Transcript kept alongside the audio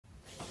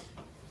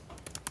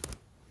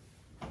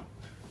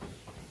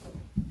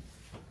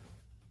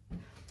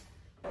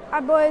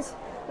Alright boys,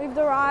 we've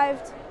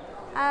arrived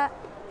at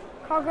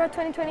Kogarah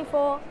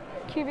 2024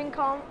 cubing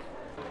comp.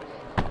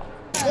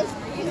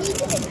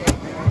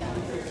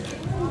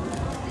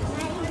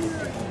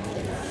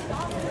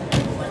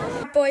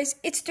 Boys,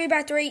 it's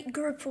 3x3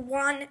 group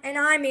 1 and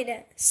I'm in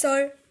it.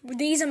 So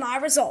these are my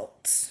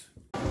results.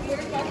 You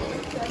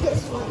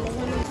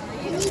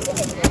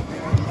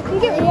can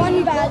get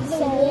one bad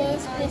song.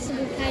 Worst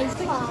possible case.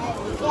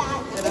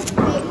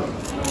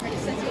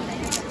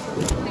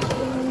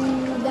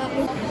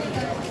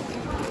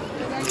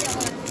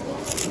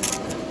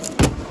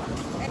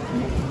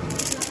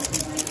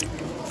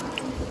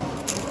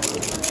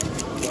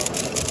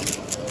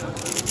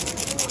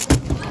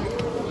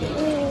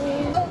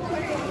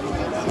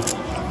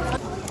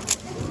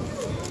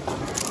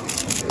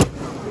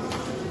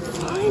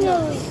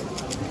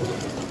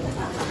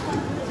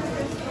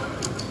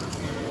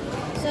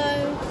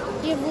 So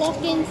you've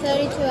locked in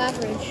 32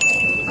 average.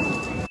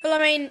 Well, I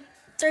mean,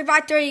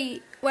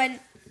 3x3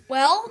 went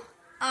well.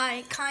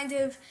 I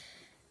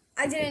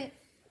didn't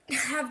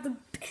have the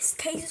best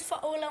cases for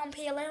OLL and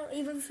PLL,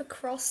 even for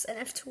cross and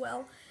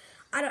F2L.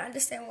 I don't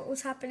understand what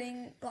was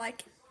happening.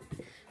 Like,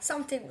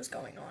 something was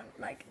going on.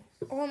 Like,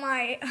 all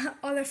my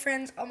other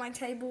friends on my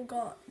table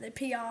got the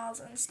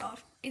PRs and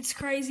stuff. It's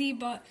crazy,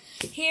 but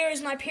here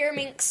is my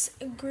pyraminx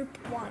group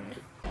 1.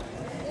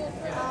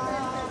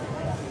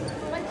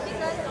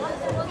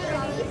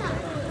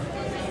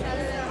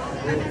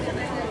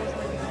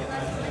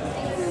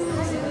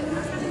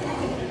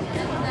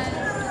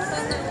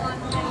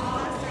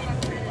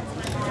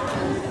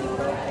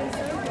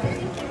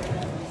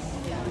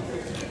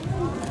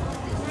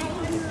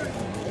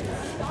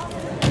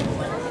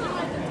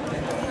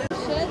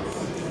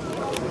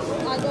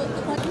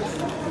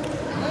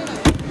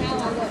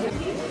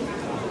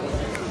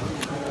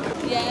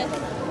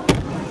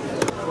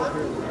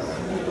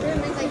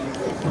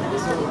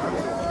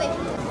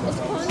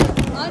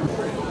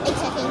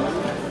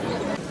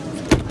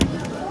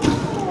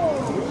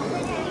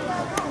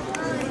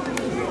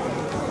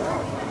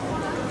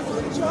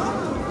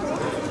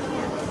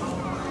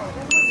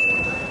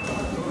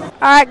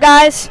 Alright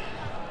guys,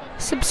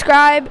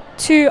 subscribe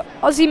to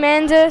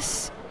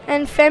Ozymandias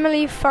and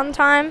Family Fun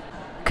Time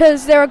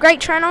because they're a great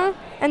channel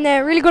and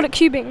they're really good at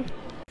cubing.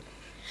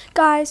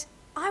 Guys,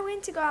 I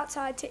went to go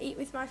outside to eat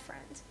with my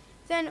friends.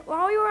 Then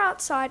while we were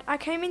outside, I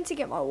came in to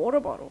get my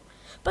water bottle.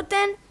 But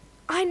then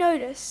I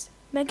noticed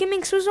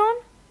megaminx was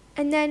on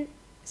and then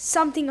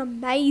something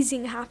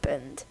amazing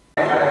happened.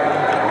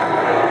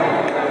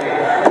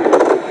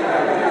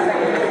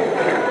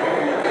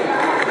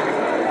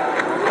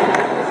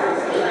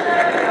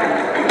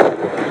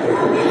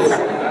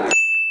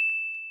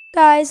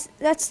 Guys,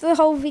 that's the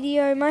whole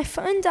video. My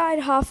phone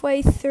died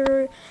halfway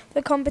through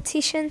the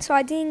competition, so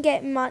I didn't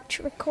get much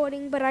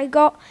recording, but I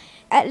got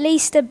at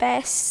least the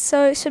best.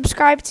 So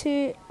subscribe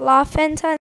to Laughfenter.